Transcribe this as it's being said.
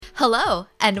Hello,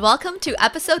 and welcome to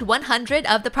episode 100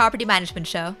 of the Property Management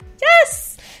Show.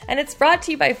 Yes! And it's brought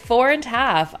to you by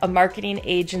 4+, a marketing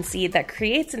agency that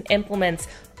creates and implements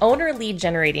owner lead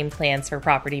generating plans for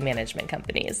property management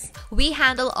companies. We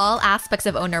handle all aspects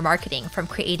of owner marketing, from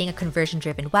creating a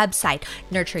conversion-driven website,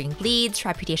 nurturing leads,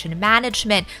 reputation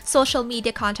management, social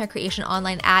media content creation,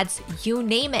 online ads, you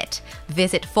name it.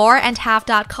 Visit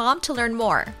 4andhalf.com to learn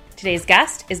more. Today's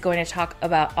guest is going to talk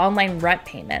about online rent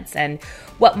payments and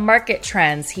what market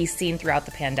trends he's seen throughout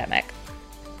the pandemic.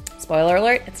 Spoiler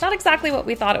alert, it's not exactly what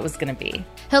we thought it was going to be.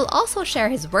 He'll also share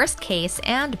his worst case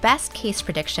and best case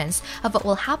predictions of what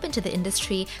will happen to the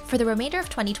industry for the remainder of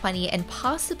 2020 and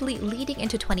possibly leading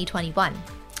into 2021.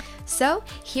 So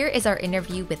here is our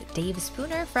interview with Dave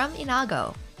Spooner from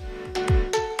Inago.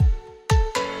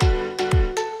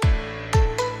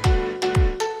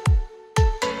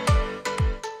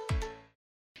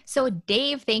 So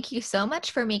Dave, thank you so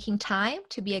much for making time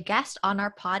to be a guest on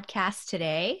our podcast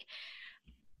today.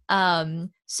 To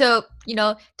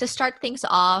start things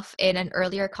off, in an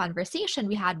earlier conversation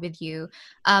we had with you,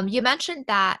 you mentioned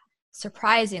that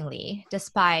surprisingly,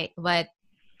 despite what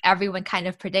everyone kind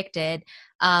of predicted,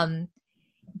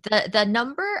 the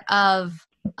number of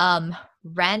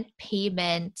rent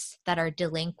payments that are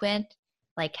delinquent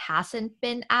hasn't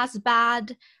been as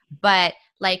bad, but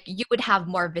you would have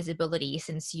more visibility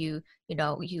since you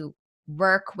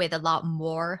work with a lot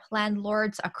more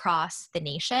landlords across the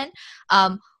nation.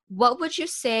 What would you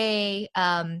say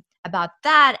about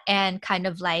that, and kind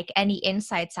of any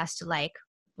insights as to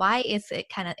why is it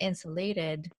kind of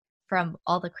insulated from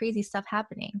all the crazy stuff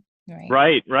happening?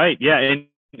 Right. Yeah.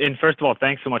 And first of all,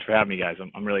 thanks so much for having me, guys.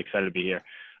 I'm really excited to be here.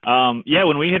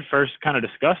 When we had first kind of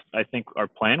discussed, I think our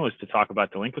plan was to talk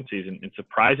about delinquencies. And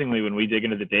surprisingly, when we dig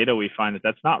into the data, we find that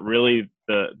that's not really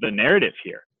the narrative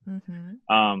here.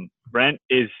 Mm-hmm. Rent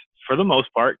is, for the most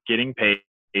part, getting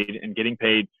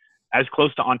paid as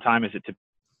close to on time as it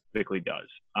typically does.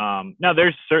 Now,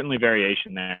 there's certainly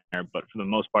variation there, but for the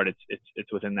most part,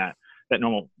 it's within that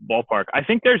normal ballpark. I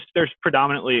think there's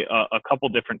predominantly a couple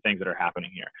different things that are happening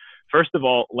here. First of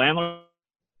all, landlords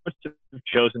have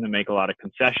chosen to make a lot of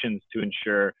concessions to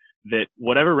ensure that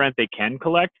whatever rent they can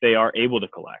collect, they are able to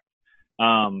collect.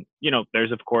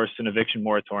 There's of course an eviction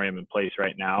moratorium in place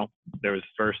right now. There was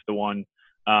first the one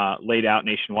laid out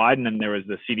nationwide, and then there was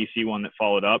the CDC one that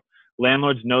followed up.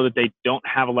 Landlords know that they don't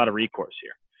have a lot of recourse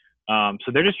here.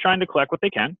 So they're just trying to collect what they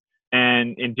can.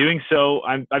 And in doing so,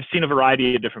 I've seen a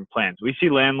variety of different plans. We see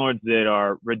landlords that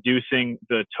are reducing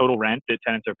the total rent that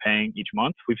tenants are paying each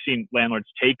month. We've seen landlords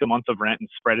take a month of rent and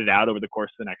spread it out over the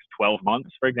course of the next 12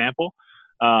 months, for example.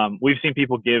 We've seen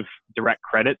people give direct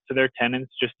credit to their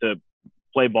tenants just to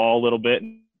play ball a little bit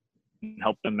and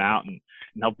help them out and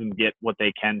help them get what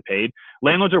they can paid.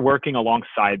 Landlords are working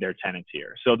alongside their tenants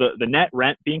here. So the net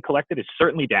rent being collected is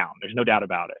certainly down. There's no doubt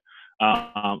about it.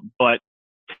 But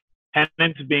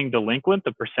tenants being delinquent,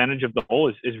 the percentage of the whole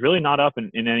is really not up in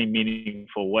any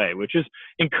meaningful way, which is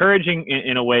encouraging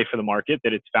in a way for the market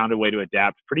that it's found a way to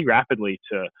adapt pretty rapidly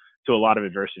to a lot of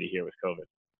adversity here with COVID.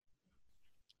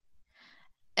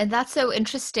 And that's so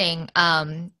interesting.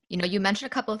 You mentioned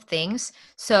a couple of things.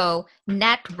 So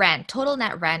total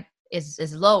net rent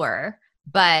is lower,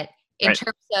 but in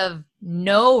terms of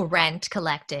no rent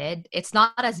collected, it's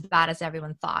not as bad as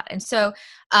everyone thought. And so,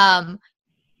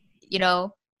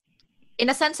 in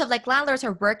a sense of landlords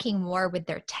are working more with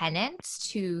their tenants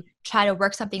to try to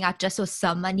work something out just so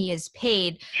some money is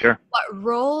paid. Sure. What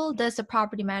role does the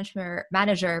property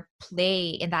manager play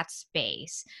in that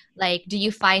space? Do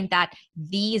you find that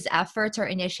these efforts are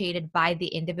initiated by the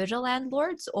individual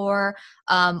landlords, or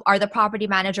are the property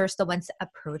managers the ones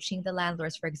approaching the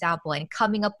landlords, for example, and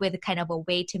coming up with kind of a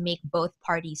way to make both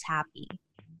parties happy?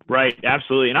 Right.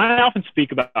 Absolutely. And I often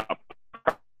speak about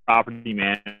property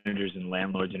managers and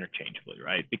landlords interchangeably,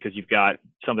 right? Because you've got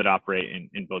some that operate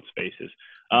in both spaces.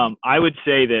 I would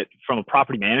say that from a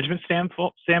property management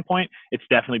standpoint, it's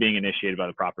definitely being initiated by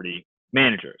the property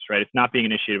managers, right? It's not being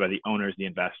initiated by the owners, the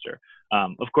investor.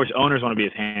 Of course, owners want to be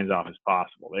as hands-off as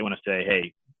possible. They want to say,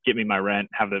 hey, get me my rent,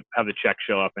 have the check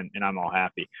show up, and I'm all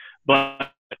happy.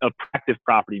 But a proactive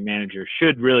property manager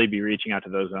should really be reaching out to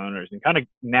those owners and kind of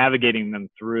navigating them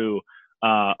through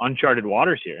uncharted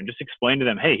waters here, and just explain to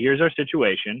them, hey, here's our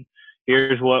situation.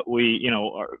 Here's what we,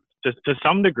 are, to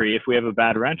some degree, if we have a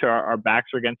bad renter, our backs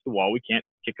are against the wall. We can't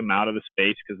kick them out of the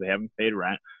space because they haven't paid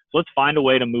rent. So let's find a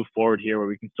way to move forward here where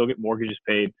we can still get mortgages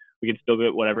paid. We can still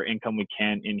get whatever income we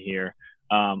can in here.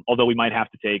 Although we might have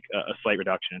to take a slight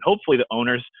reduction. And hopefully the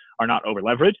owners are not over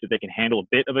leveraged, that they can handle a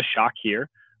bit of a shock here.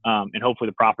 And hopefully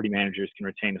the property managers can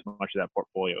retain as much of that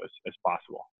portfolio as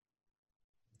possible.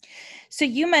 So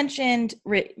you mentioned,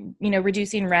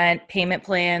 reducing rent, payment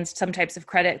plans, some types of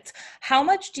credits. How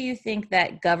much do you think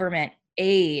that government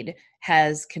aid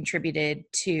has contributed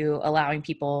to allowing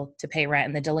people to pay rent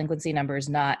and the delinquency numbers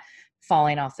not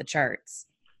falling off the charts?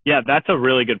 Yeah, that's a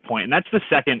really good point. And I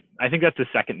think that's the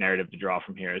second narrative to draw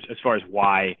from here as far as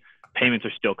why payments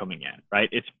are still coming in, right?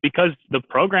 It's because the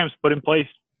programs put in place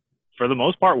for the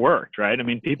most part worked, right? I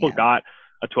mean, people got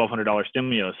a $1,200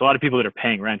 stimulus. A lot of people that are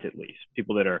paying rent, at least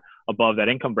people that are above that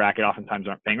income bracket, oftentimes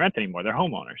aren't paying rent anymore. They're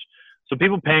homeowners. So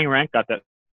people paying rent got that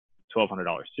 $1,200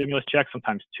 stimulus check,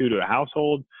 sometimes two to a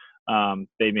household.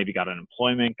 They maybe got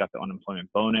unemployment, got the unemployment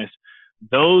bonus.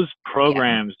 Those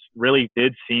programs really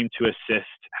did seem to assist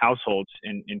households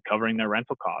in covering their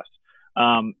rental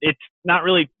costs. It's not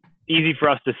really easy for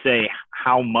us to say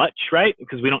how much, right?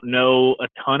 Because we don't know a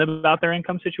ton about their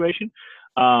income situation.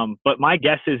 But my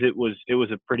guess is it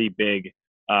was a pretty big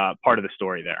part of the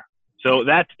story there. So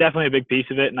that's definitely a big piece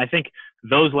of it. And I think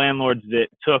those landlords that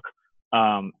took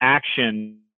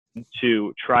action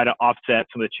to try to offset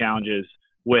some of the challenges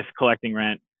with collecting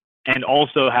rent and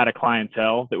also had a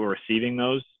clientele that were receiving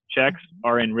those checks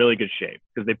are in really good shape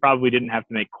because they probably didn't have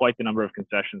to make quite the number of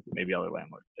concessions that maybe other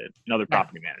landlords did and other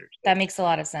property managers did. That makes a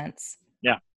lot of sense.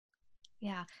 Yeah.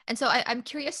 Yeah. And so I'm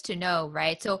curious to know,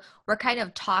 right? So we're kind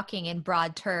of talking in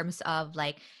broad terms of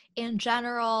like, in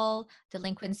general,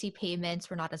 delinquency payments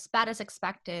were not as bad as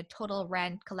expected. Total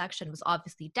rent collection was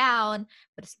obviously down,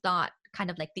 but it's not kind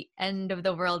of like the end of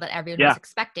the world that everyone was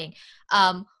expecting.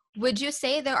 Would you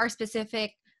say there are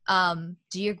specific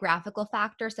geographical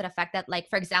factors that affect that? Like,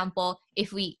 for example,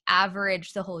 if we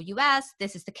average the whole US,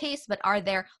 this is the case, but are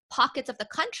there pockets of the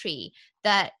country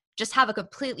that just have a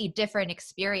completely different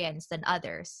experience than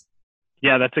others?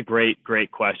 Yeah, that's a great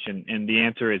question. And the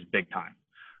answer is big time.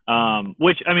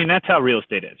 Which, I mean, that's how real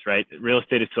estate is, right? Real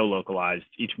estate is so localized.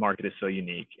 Each market is so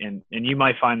unique. And you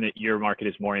might find that your market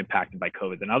is more impacted by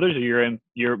COVID than others, or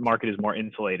your market is more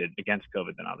insulated against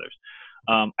COVID than others.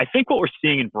 I think what we're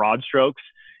seeing in broad strokes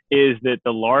is that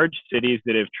the large cities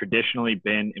that have traditionally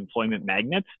been employment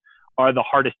magnets are the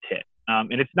hardest hit.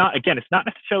 And it's not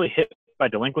necessarily hit by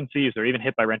delinquencies or even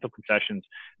hit by rental concessions.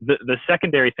 The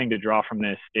secondary thing to draw from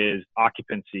this is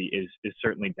occupancy is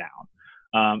certainly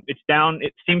down. It's down,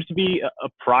 it seems to be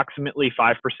approximately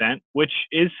 5%, which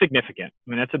is significant. I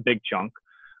mean, that's a big chunk.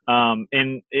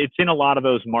 And it's in a lot of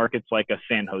those markets like a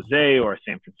San Jose or a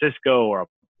San Francisco or a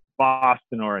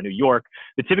Boston or a New York,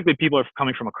 that typically people are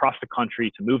coming from across the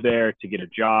country to move there to get a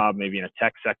job, maybe in a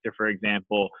tech sector, for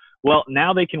example. Well,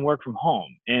 now they can work from home.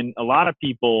 And a lot of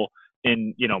people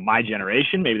in, my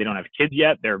generation, maybe they don't have kids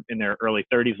yet, they're in their early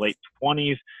 30s, late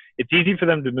 20s. It's easy for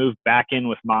them to move back in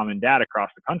with mom and dad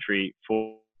across the country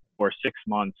for 6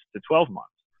 months to 12 months.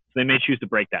 So they may choose to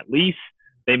break that lease.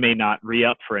 They may not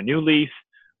re-up for a new lease.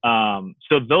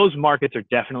 So those markets are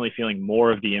definitely feeling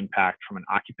more of the impact from an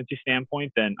occupancy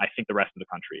standpoint than I think the rest of the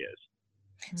country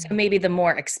is. So maybe the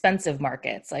more expensive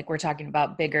markets, like we're talking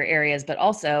about bigger areas, but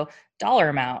also dollar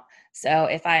amount. So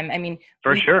if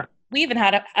sure. We even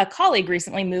had a colleague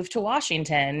recently move to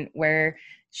Washington where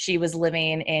she was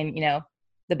living in,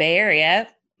 the Bay Area,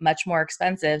 much more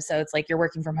expensive. So it's like you're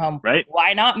working from home. Right.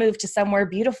 Why not move to somewhere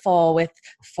beautiful with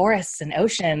forests and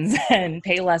oceans and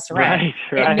pay less rent?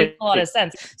 Right. It makes a lot of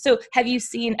sense. So have you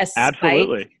seen a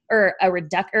spike or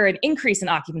an increase in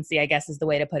occupancy, I guess is the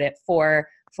way to put it, for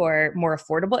more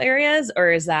affordable areas? Or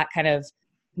is that kind of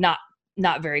not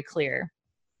very clear?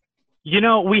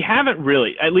 We haven't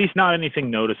really, at least not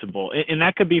anything noticeable. And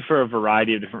that could be for a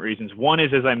variety of different reasons. One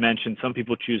is, as I mentioned, some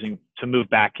people choosing to move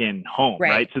back in home,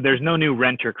 right? So there's no new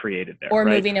renter created there. Or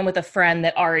moving in with a friend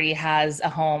that already has a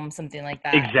home, something like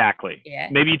that. Exactly. Yeah.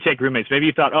 Maybe you take roommates. Maybe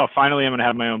you thought, finally I'm going to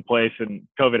have my own place, and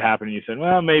COVID happened and you said,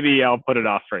 well, maybe I'll put it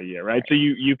off for a year, right? So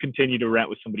you continue to rent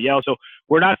with somebody else. So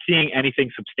we're not seeing anything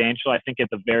substantial. I think at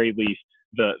the very least,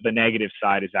 the negative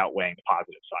side is outweighing the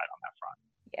positive side on that front.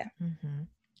 Yeah. Mm-hmm.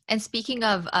 And speaking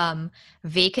of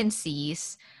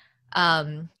vacancies,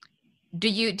 do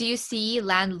you see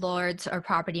landlords or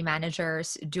property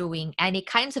managers doing any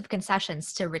kinds of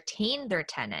concessions to retain their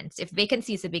tenants? If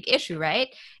vacancy is a big issue, right?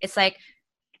 It's like,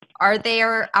 are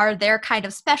there kind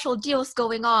of special deals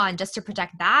going on just to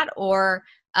protect that, or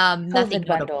nothing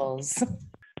bundles?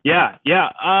 Yeah.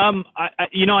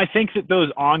 I think that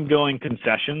those ongoing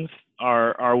concessions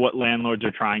are what landlords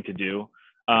are trying to do.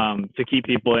 To keep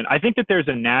people in. I think that there's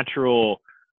a natural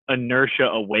inertia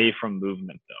away from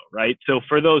movement though, right? So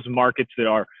for those markets that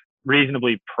are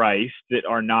reasonably priced, that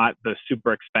are not the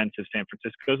super expensive San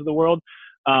Franciscos of the world,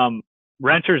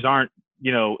 renters aren't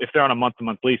if they're on a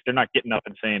month-to-month lease, they're not getting up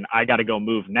and saying, I got to go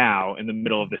move now in the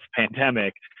middle of this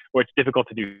pandemic where it's difficult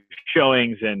to do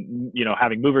showings and,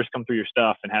 having movers come through your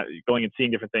stuff and going and seeing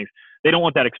different things. They don't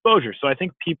want that exposure. So I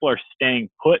think people are staying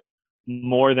put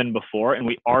more than before, and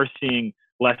we are seeing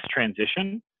less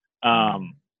transition.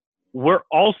 We're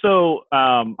also,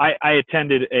 I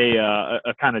attended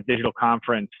a kind of digital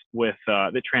conference with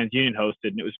that TransUnion hosted,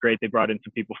 and it was great. They brought in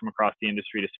some people from across the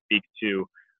industry to speak to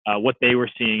what they were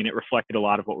seeing, and it reflected a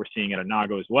lot of what we're seeing at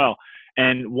Inago as well.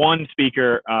 And one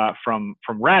speaker from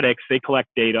Radix, they collect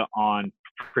data on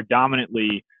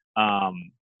predominantly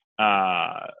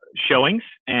showings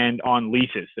and on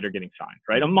leases that are getting signed,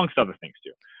 right, amongst other things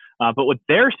too. But what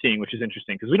they're seeing, which is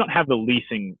interesting, because we don't have the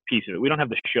leasing piece of it, we don't have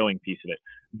the showing piece of it.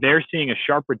 They're seeing a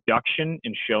sharp reduction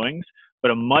in showings,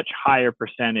 but a much higher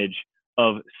percentage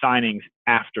of signings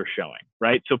after showing,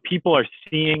 right? So people are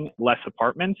seeing less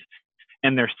apartments,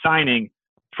 and they're signing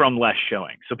from less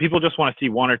showing. So people just want to see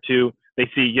one or two. They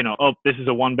see, oh, this is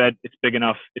a one bed. It's big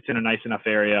enough. It's in a nice enough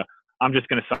area. I'm just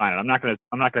going to sign it. I'm not going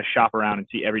to shop around and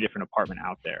see every different apartment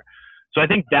out there. So I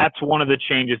think that's one of the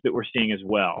changes that we're seeing as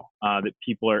well, that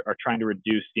people are trying to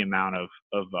reduce the amount of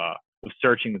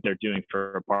searching that they're doing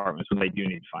for apartments when they do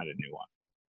need to find a new one.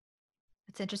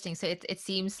 It's interesting. So it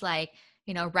seems like,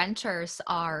 renters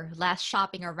are less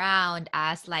shopping around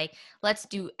as like, let's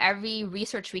do every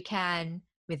research we can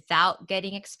without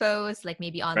getting exposed, like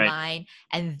maybe online. Right.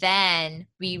 And then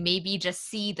we maybe just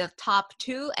see the top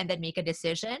two and then make a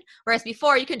decision. Whereas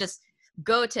before you can just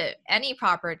go to any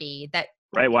property that.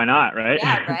 Right. Why not? Right.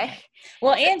 Yeah. Right.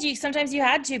 Well, and sometimes you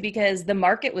had to, because the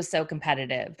market was so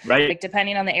competitive, right? Like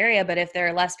depending on the area, but if there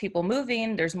are less people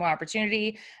moving, there's more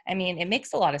opportunity. I mean, it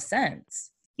makes a lot of sense.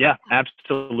 Yeah,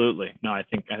 absolutely. No, I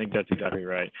think that's exactly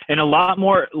right. And a lot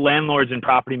more landlords and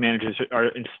property managers are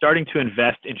starting to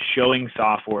invest in showing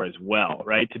software as well,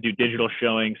 right? To do digital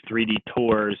showings, 3D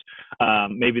tours.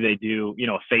 Maybe they do,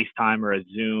 a FaceTime or a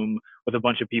Zoom with a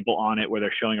bunch of people on it where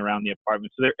they're showing around the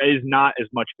apartment. So there is not as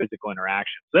much physical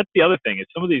interaction. So that's the other thing, is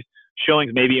some of these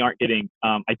showings maybe aren't getting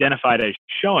identified as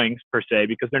showings per se,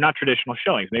 because they're not traditional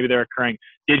showings. Maybe they're occurring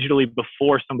digitally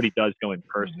before somebody does go in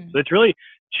person. Mm-hmm. So it's really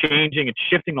changing and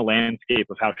shifting the landscape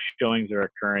of how showings are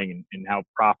occurring and how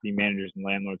property managers and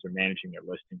landlords are managing their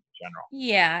listings in general.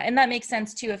 Yeah, and that makes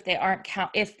sense too if they aren't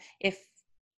if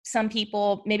some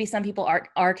people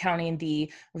are counting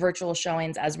the virtual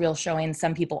showings as real showings,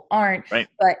 some people aren't. Right.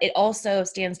 But it also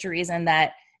stands to reason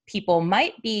that people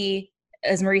might be,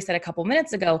 as Marie said a couple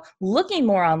minutes ago, looking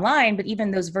more online, but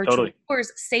even those virtual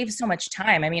tours save so much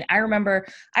time. I mean, I remember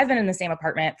I've been in the same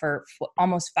apartment for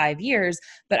almost 5 years,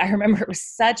 but I remember it was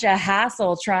such a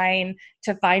hassle trying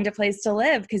to find a place to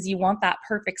live, because you want that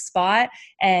perfect spot.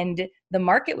 And the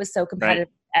market was so competitive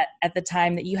at the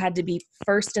time that you had to be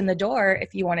first in the door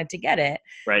if you wanted to get it.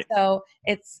 Right. So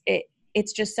it's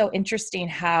just so interesting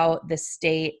how the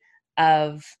state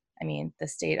of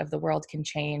the world can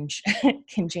change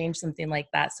something like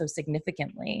that so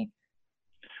significantly.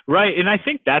 Right. And I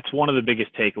think that's one of the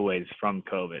biggest takeaways from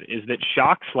COVID, is that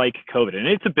shocks like COVID, and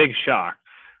it's a big shock,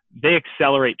 they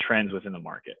accelerate trends within the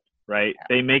market, right? Yeah.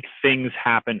 They make things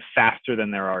happen faster than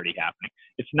they're already happening.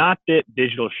 It's not that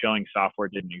digital showing software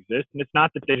didn't exist, and it's not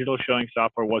that digital showing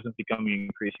software wasn't becoming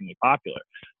increasingly popular,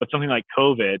 but something like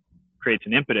COVID creates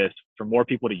an impetus for more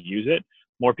people to use it,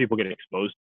 more people get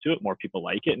exposed to it, more people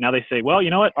like it. Now they say, well, you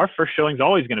know what? Our first showing is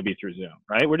always going to be through Zoom,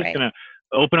 right? We're just going to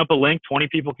open up a link, 20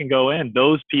 people can go in.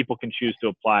 Those people can choose to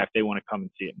apply if they want to come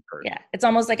and see it in person. Yeah, it's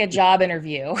almost like a job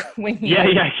interview when you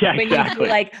exactly. You do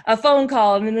like a phone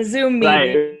call and then the Zoom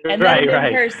meeting and then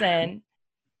in person.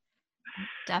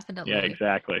 Definitely. Yeah,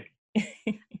 exactly.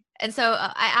 And so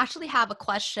I actually have a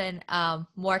question,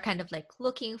 more kind of like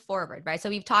looking forward, right? So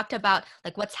we've talked about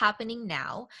like what's happening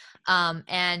now,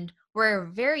 and we're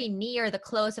very near the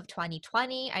close of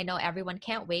 2020. I know everyone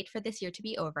can't wait for this year to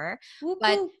be over,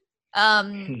 but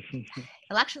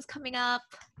elections coming up,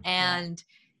 and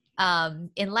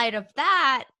in light of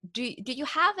that, do you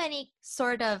have any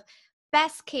sort of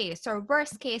best case or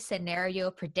worst case scenario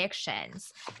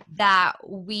predictions that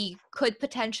we could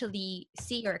potentially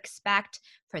see or expect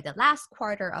for the last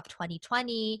quarter of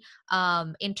 2020,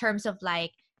 in terms of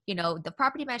like, the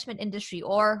property management industry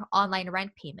or online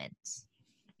rent payments?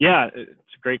 Yeah, it's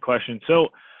a great question. So,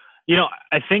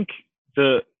 I think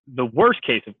the worst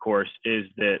case, of course, is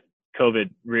that COVID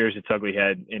rears its ugly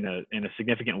head in a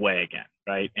significant way again,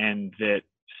 right? And that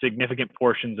significant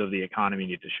portions of the economy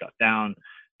need to shut down.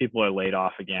 People are laid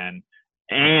off again,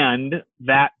 and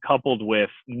that coupled with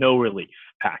no relief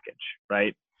package,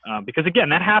 right? Because again,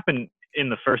 that happened in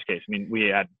the first case. I mean, we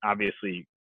had obviously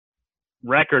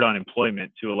record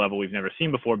unemployment to a level we've never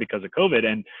seen before because of COVID,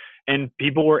 and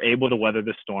people were able to weather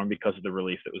the storm because of the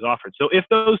relief that was offered. So if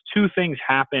those two things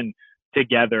happen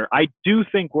together, I do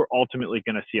think we're ultimately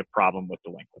going to see a problem with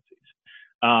delinquencies,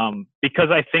 because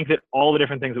I think that all the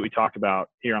different things that we talked about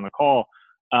here on the call,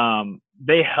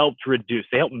 they helped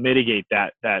mitigate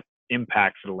that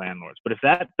impact for the landlords. But if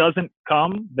that doesn't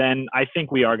come, then I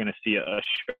think we are going to see a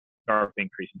sharp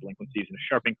increase in delinquencies and a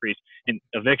sharp increase in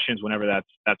evictions whenever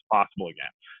that's possible again.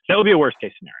 So that would be a worst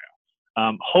case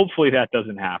scenario. Hopefully that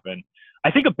doesn't happen. I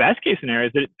think a best case scenario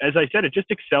is that, as I said, it just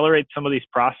accelerates some of these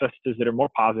processes that are more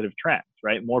positive trends,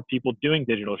 right? More people doing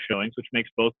digital showings, which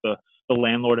makes both the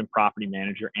landlord and property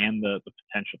manager and the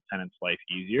potential tenant's life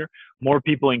easier. More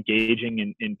people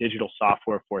engaging in digital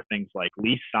software for things like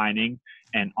lease signing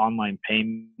and online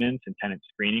payments and tenant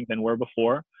screening than were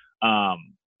before.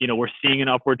 We're seeing an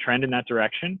upward trend in that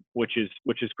direction, which is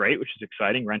great, which is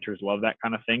exciting. Renters love that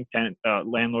kind of thing.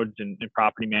 Landlords and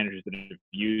property managers that have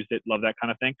used it love that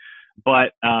kind of thing.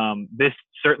 But this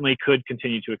certainly could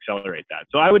continue to accelerate that.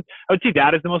 So I would see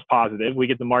that as the most positive. We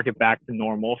get the market back to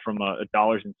normal from a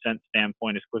dollars and cents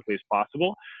standpoint as quickly as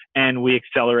possible, and we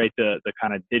accelerate the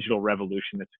kind of digital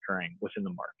revolution that's occurring within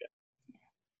the market.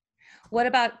 What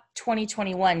about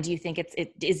 2021? Do you think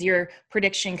is your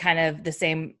prediction kind of the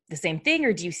same thing,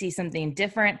 or do you see something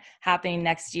different happening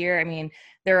next year? I mean,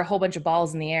 there are a whole bunch of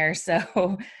balls in the air,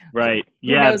 so right.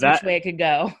 Who knows which way it could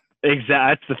go? Exactly.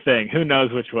 That's the thing. Who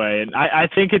knows which way? And I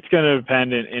think it's going to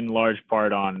depend in large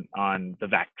part on the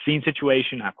vaccine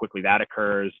situation, how quickly that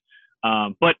occurs.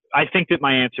 But I think that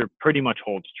my answer pretty much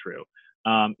holds true.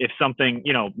 If something,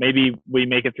 maybe we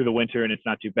make it through the winter and it's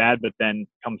not too bad, but then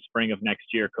come spring of next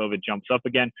year, COVID jumps up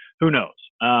again, who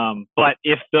knows? But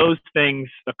if those things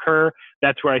occur,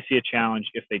 that's where I see a challenge.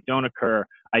 If they don't occur,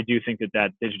 I do think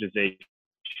that digitization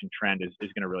trend is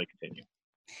going to really continue.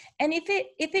 And if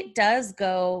it does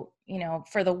go,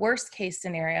 for the worst case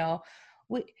scenario,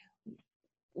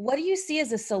 what do you see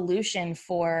as a solution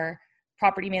for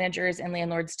property managers and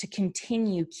landlords to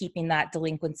continue keeping that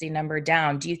delinquency number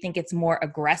down? Do you think it's more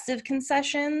aggressive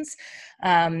concessions?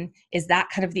 Is that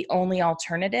kind of the only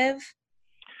alternative?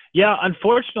 Yeah,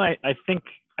 unfortunately, I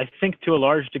think to a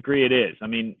large degree it is. I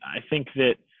mean, I think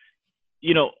that,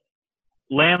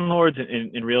 landlords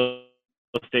and real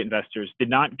estate investors did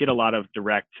not get a lot of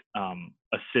direct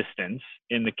assistance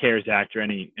in the CARES Act or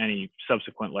any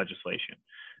subsequent legislation.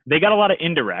 They got a lot of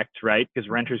indirect, right? Because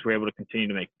renters were able to continue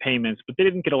to make payments, but they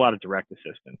didn't get a lot of direct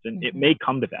assistance. And it may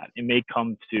come to that. It may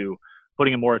come to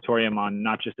putting a moratorium on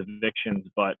not just evictions,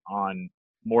 but on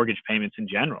mortgage payments in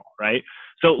general, right?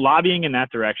 So lobbying in that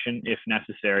direction, if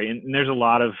necessary. And there's a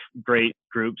lot of great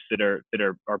groups that are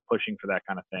pushing for that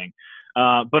kind of thing.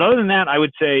 But other than that, I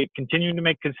would say continuing to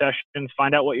make concessions,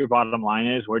 find out what your bottom line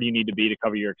is. Where do you need to be to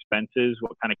cover your expenses?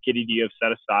 What kind of kitty do you have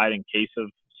set aside in case of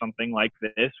something like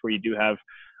this, where you do have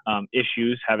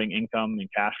issues having income and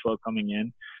cash flow coming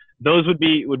in? Those would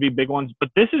be big ones. But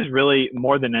this is really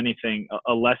more than anything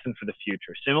a lesson for the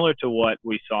future, similar to what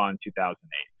we saw in 2008.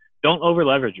 Don't over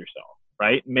leverage yourself,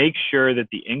 right? Make sure that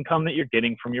the income that you're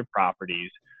getting from your properties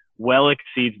well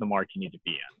exceeds the mark you need to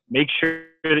be in. Make sure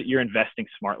that you're investing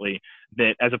smartly,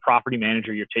 that as a property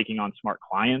manager, you're taking on smart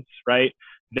clients, right?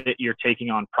 That you're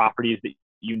taking on properties that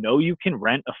you can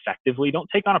rent effectively. Don't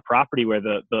take on a property where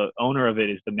the owner of it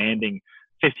is demanding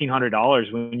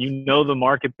 $1,500 when the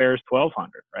market bears $1,200,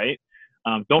 right?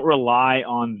 Don't rely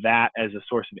on that as a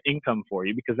source of income for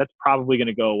you, because that's probably going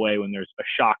to go away when there's a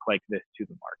shock like this to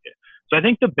the market. So I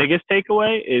think the biggest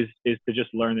takeaway is to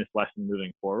just learn this lesson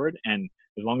moving forward. And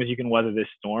as long as you can weather this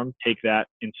storm, take that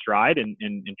in stride and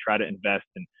try to invest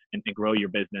and grow your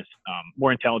business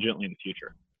more intelligently in the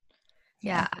future.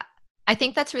 Yeah. I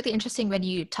think that's really interesting when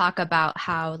you talk about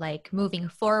how, like, moving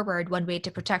forward, one way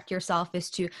to protect yourself is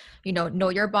to, know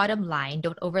your bottom line.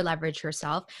 Don't over leverage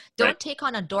yourself. Don't take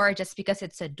on a door just because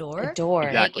it's a door.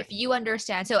 Exactly. Like, if you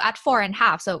understand, so at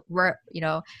 4.5, so we're,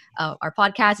 our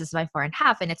podcast is by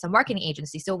 4.5 and it's a marketing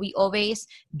agency. So we always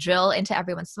drill into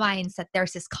everyone's minds that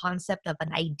there's this concept of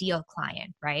an ideal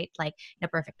client, right? Like, in a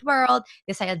perfect world,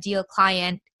 this ideal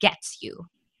client gets you.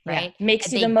 Right. Yeah.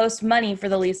 Makes you the most money for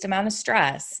the least amount of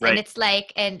stress. Right. And it's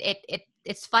like, and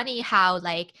it's funny how,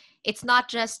 like, it's not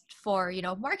just for,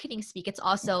 marketing speak. It's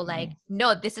also like,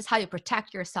 no, this is how you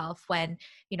protect yourself when,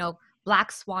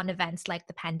 black swan events like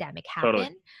the pandemic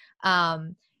happen.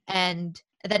 Totally. And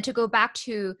then to go back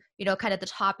to, kind of the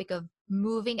topic of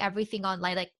moving everything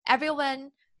online, like,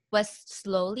 everyone was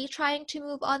slowly trying to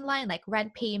move online, like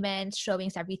rent payments,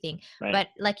 showings, everything. Right. But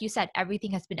like you said,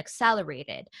 everything has been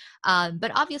accelerated.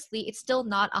 But obviously, it's still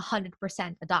not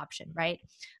 100% adoption, right?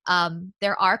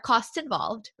 There are costs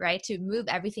involved, right, to move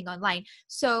everything online.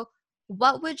 So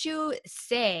what would you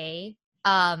say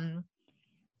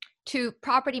to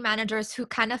property managers who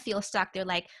kind of feel stuck? They're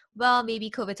like, well, maybe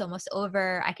COVID's almost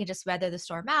over. I can just weather the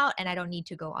storm out and I don't need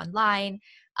to go online.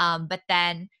 But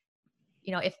then,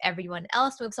 if everyone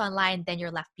else moves online, then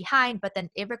you're left behind. But then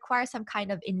it requires some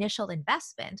kind of initial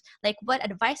investment. Like, what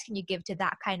advice can you give to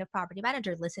that kind of property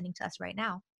manager listening to us right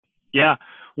now? Yeah.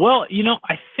 Well,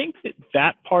 I think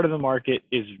that part of the market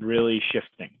is really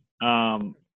shifting.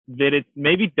 That it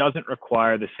maybe doesn't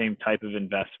require the same type of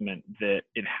investment that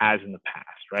it has in the past,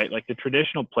 right? Like the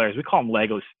traditional players, we call them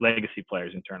legacy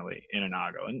players internally in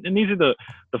Inago. And these are the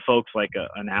folks like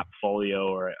an Appfolio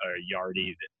or a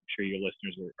Yardi that I'm sure your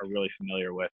listeners are really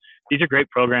familiar with. These are great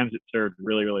programs that served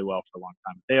really, really well for a long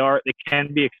time. They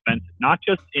can be expensive, not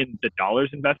just in the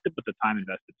dollars invested, but the time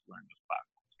invested to learn those platforms.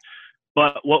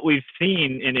 But what we've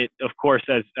seen in it, of course,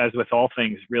 as with all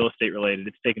things real estate related,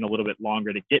 it's taken a little bit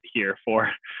longer to get here for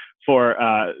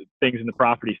things in the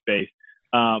property space.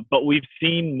 But we've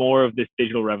seen more of this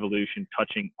digital revolution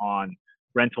touching on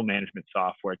rental management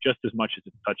software just as much as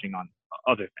it's touching on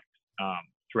other things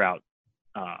throughout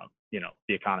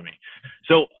the economy.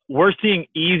 So we're seeing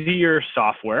easier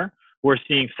software. We're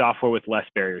seeing software with less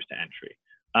barriers to entry.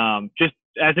 Just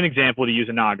as an example, to use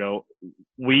Inago,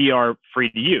 we are free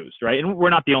to use, right? And we're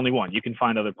not the only one. You can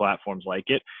find other platforms like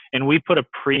it. And we put a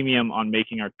premium on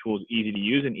making our tools easy to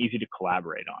use and easy to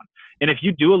collaborate on. And if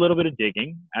you do a little bit of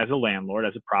digging as a landlord,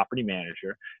 as a property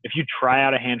manager, if you try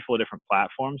out a handful of different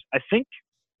platforms, I think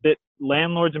that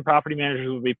landlords and property managers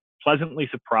will be pleasantly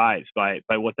surprised by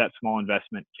what that small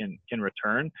investment can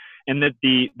return, and that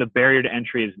the barrier to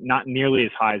entry is not nearly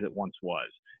as high as it once was.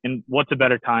 And what's a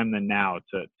better time than now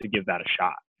to give that a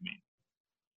shot? I mean,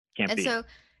 can't be. So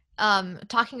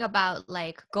talking about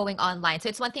like going online, so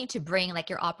it's one thing to bring like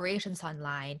your operations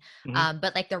online,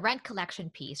 but like the rent collection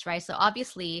piece, right? So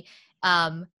obviously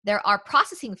there are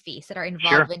processing fees that are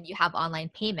involved when you have online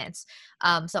payments.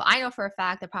 So I know for a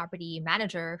fact the property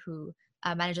manager who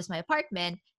manages my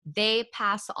apartment, they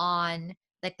pass on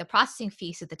like the processing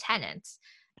fees to the tenants.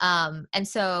 And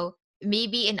so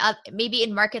maybe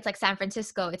in markets like San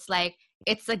Francisco, it's like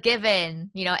it's a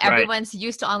given, everyone's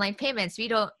used to online payments. We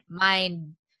don't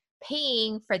mind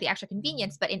paying for the extra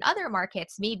convenience, but in other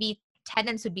markets, maybe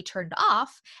tenants would be turned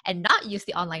off and not use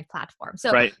the online platform.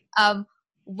 So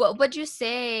what would you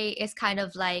say is kind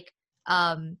of like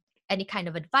any kind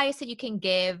of advice that you can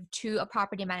give to a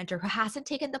property manager who hasn't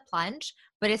taken the plunge,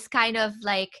 but is kind of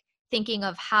like thinking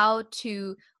of how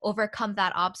to overcome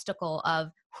that obstacle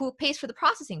of who pays for the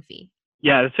processing fee?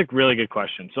 Yeah, that's a really good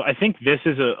question. So I think this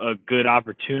is a good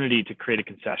opportunity to create a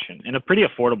concession, and a pretty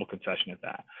affordable concession at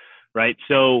that, right?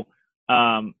 So,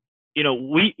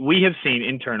 we have seen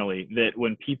internally that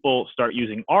when people start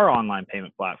using our online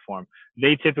payment platform,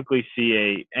 they typically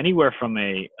see anywhere from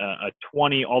a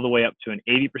 20 all the way up to an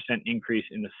 80% increase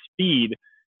in the speed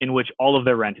in which all of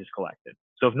their rent is collected.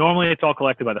 So if normally it's all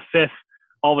collected by the 5th,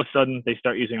 all of a sudden they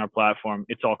start using our platform,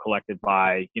 it's all collected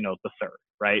by, the 3rd,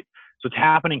 right? So it's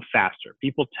happening faster.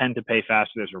 People tend to pay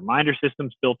faster. There's reminder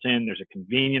systems built in. There's a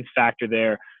convenience factor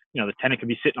there. The tenant can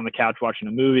be sitting on the couch watching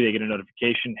a movie. They get a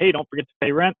notification. Hey, don't forget to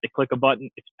pay rent. They click a button.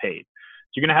 It's paid.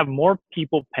 So you're going to have more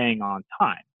people paying on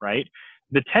time, right?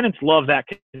 The tenants love that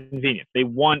convenience. They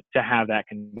want to have that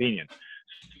convenience.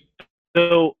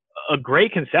 So a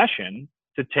great concession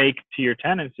to take to your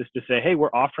tenants is to say, hey,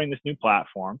 we're offering this new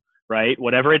platform, right?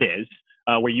 Whatever it is,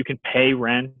 where you can pay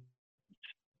rent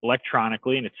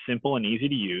electronically and it's simple and easy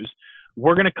to use.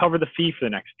 We're going to cover the fee for the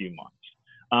next few months.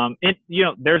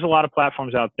 There's a lot of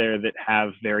platforms out there that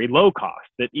have very low cost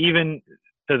that even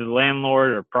to the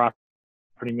landlord or property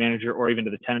manager or even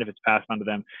to the tenant, if it's passed on to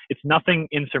them, it's nothing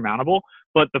insurmountable,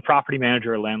 but the property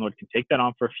manager or landlord can take that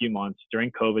on for a few months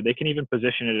during COVID. They can even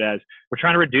position it as, we're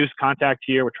trying to reduce contact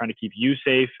here. We're trying to keep you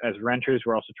safe as renters.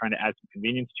 We're also trying to add some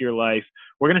convenience to your life.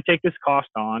 We're going to take this cost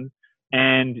on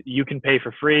and you can pay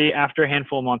for free. After a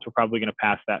handful of months, we're probably going to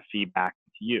pass that fee back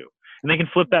to you. And they can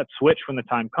flip that switch when the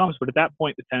time comes. But at that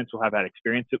point, the tenants will have had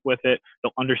experience with it.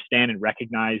 They'll understand and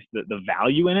recognize the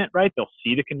value in it, right? They'll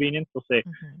see the convenience. They'll say,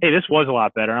 hey, this was a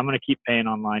lot better. I'm going to keep paying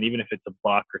online, even if it's $1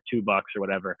 or $2 or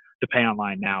whatever, to pay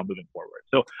online now moving forward.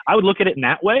 So I would look at it in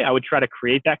that way. I would try to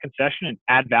create that concession and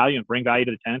add value and bring value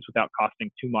to the tenants without costing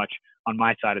too much on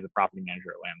my side as a property manager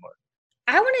or landlord.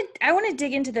 I want to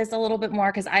dig into this a little bit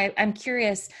more because I'm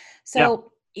curious.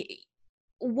 So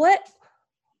what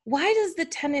why does the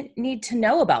tenant need to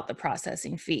know about the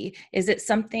processing fee? Is it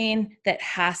something that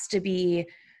has to be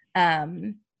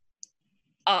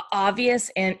obvious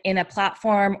in a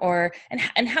platform, or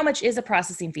and how much is a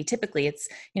processing fee? Typically it's,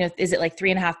 is it like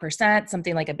 3.5%,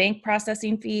 something like a bank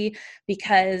processing fee?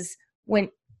 Because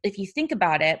if you think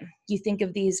about it, you think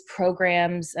of these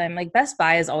programs, like Best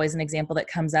Buy is always an example that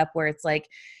comes up, where it's like,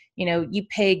 you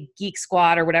pay Geek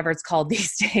Squad or whatever it's called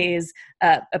these days,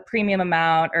 a premium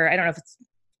amount, or I don't know if it's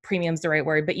premium's the right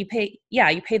word, but you pay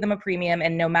them a premium,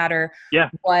 and no matter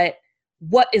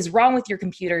what is wrong with your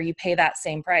computer, you pay that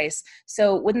same price.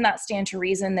 So wouldn't that stand to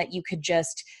reason that you could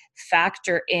just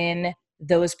factor in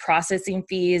those processing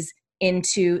fees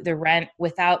into the rent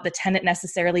without the tenant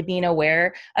necessarily being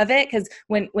aware of it? Because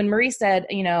when Marie said,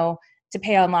 to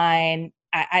pay online,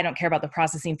 I don't care about the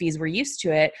processing fees, we're used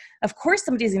to it. Of course,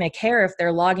 somebody's going to care if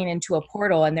they're logging into a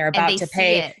portal and they're about to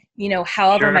pay,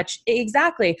 however much.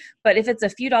 Exactly. But if it's a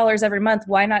few dollars every month,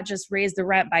 why not just raise the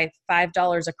rent by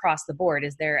 $5 across the board?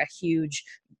 Is there a huge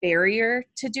barrier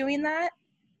to doing that?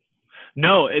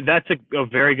 No, that's a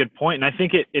very good point. And I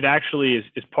think it actually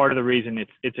is part of the reason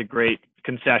it's a great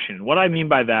concession. What I mean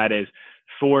by that is,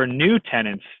 for new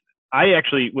tenants,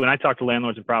 when I talk to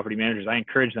landlords and property managers, I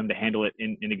encourage them to handle it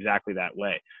in exactly that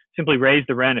way. Simply raise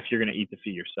the rent if you're going to eat the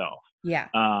fee yourself. Yeah.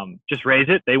 Just raise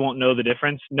it. They won't know the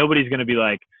difference. Nobody's going to be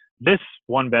like, this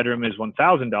one bedroom is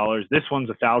 $1,000. This one's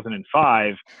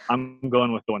 $1,005. I'm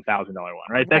going with the $1,000 one,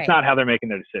 right? That's not how they're making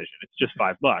their decision. It's just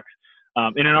 $5.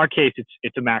 And in our case,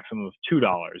 it's a maximum of $2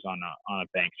 on a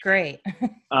bank. Great.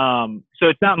 So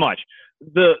it's not much.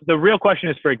 The real question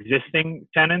is for existing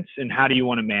tenants, and how do you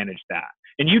want to manage that?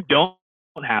 And you don't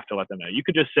have to let them know. You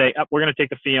could just say, we're going to take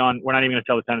the fee on. We're not even going to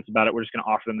tell the tenants about it. We're just going to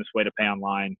offer them this way to pay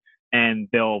online, and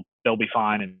they'll be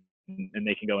fine, and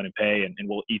they can go in and pay, and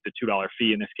we'll eat the $2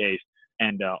 fee in this case,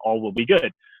 and all will be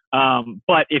good.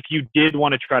 But if you did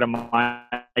want to try to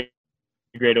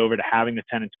migrate over to having the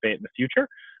tenants pay it in the future,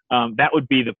 that would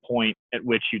be the point at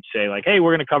which you'd say, like, hey,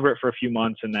 we're going to cover it for a few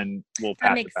months, and then we'll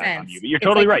pass it back on you. But you're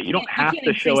totally right. You don't have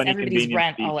to show any convenience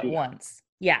rent all at once.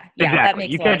 Yeah, exactly. That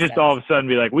makes you can't just all of a sudden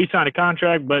be like, we signed a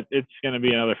contract, but it's going to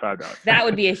be another $5. That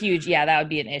would be that would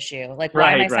be an issue. Like,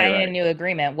 why am I signing a new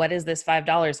agreement? What is this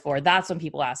 $5 for? That's when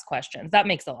people ask questions. That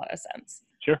makes a lot of sense.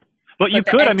 Sure. But you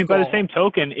could, by the same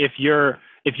token, if you're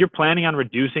planning on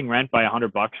reducing rent by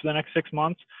 $100 for the next 6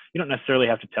 months, you don't necessarily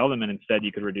have to tell them, and instead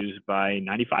you could reduce it by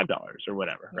 $95 or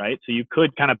whatever, right? So you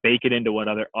could kind of bake it into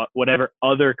whatever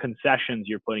other concessions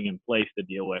you're putting in place to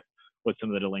deal with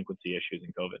some of the delinquency issues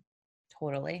in COVID.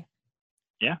 Totally.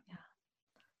 Yeah.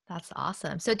 That's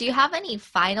awesome. So do you have any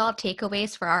final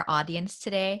takeaways for our audience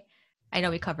today? I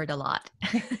know we covered a lot.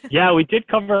 Yeah, we did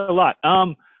cover a lot.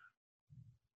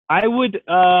 I would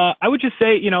just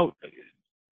say,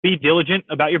 be diligent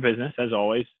about your business as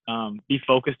always. Be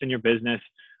focused in your business.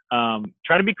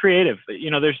 Try to be creative.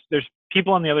 There's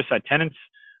people on the other side. Tenants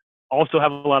also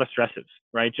have a lot of stresses,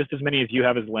 right? Just as many as you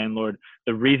have as a landlord.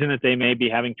 The reason that they may be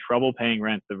having trouble paying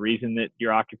rent, the reason that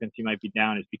your occupancy might be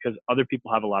down, is because other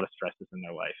people have a lot of stresses in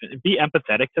their life. And be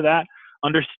empathetic to that.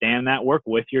 Understand that. Work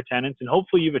with your tenants, and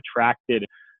hopefully you've attracted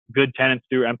good tenants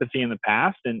through empathy in the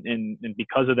past, and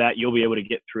because of that, you'll be able to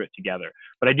get through it together.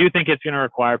 But I do think it's going to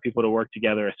require people to work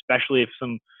together, especially if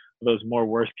some of those more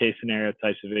worst case scenario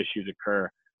types of issues occur.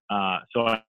 So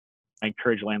I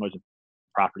encourage landlords and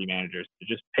property managers to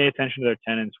just pay attention to their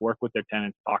tenants, work with their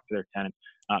tenants, talk to their tenants,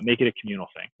 make it a communal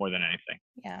thing more than anything.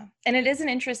 Yeah. And it is an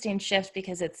interesting shift,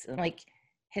 because it's like,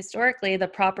 historically, the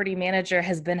property manager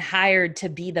has been hired to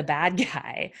be the bad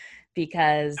guy,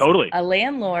 because a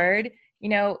landlord,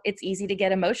 it's easy to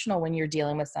get emotional when you're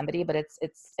dealing with somebody, but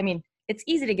it's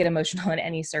easy to get emotional in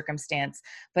any circumstance,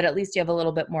 but at least you have a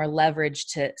little bit more leverage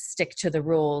to stick to the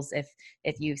rules.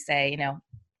 If you say,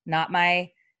 not my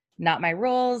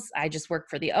rules, I just work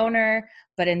for the owner.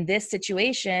 But in this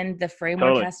situation, the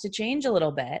framework has to change a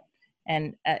little bit.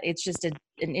 And it's just an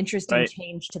interesting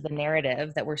change to the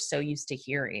narrative that we're so used to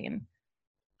hearing.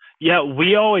 Yeah,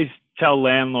 we always tell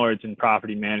landlords and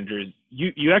property managers,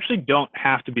 you actually don't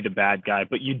have to be the bad guy,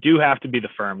 but you do have to be the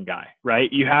firm guy, right?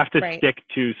 You have to stick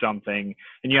to something,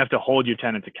 and you have to hold your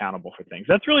tenants accountable for things.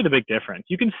 That's really the big difference.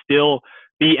 You can still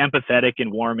be empathetic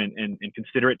and warm and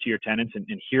considerate to your tenants and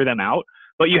hear them out,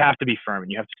 but you have to be firm,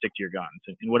 and you have to stick to your guns.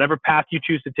 And whatever path you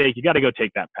choose to take, you got to go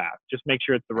take that path. Just make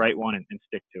sure it's the right one and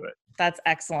stick to it. That's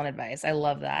excellent advice. I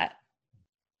love that.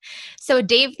 So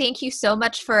Dave, thank you so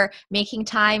much for making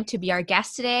time to be our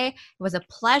guest today. It was a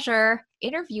pleasure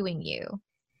interviewing you.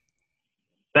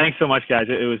 Thanks so much, guys.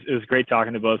 It was great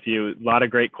talking to both of you. A lot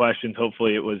of great questions.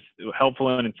 Hopefully it was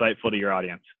helpful and insightful to your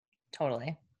audience.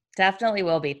 Totally. Definitely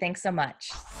will be. Thanks so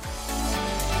much.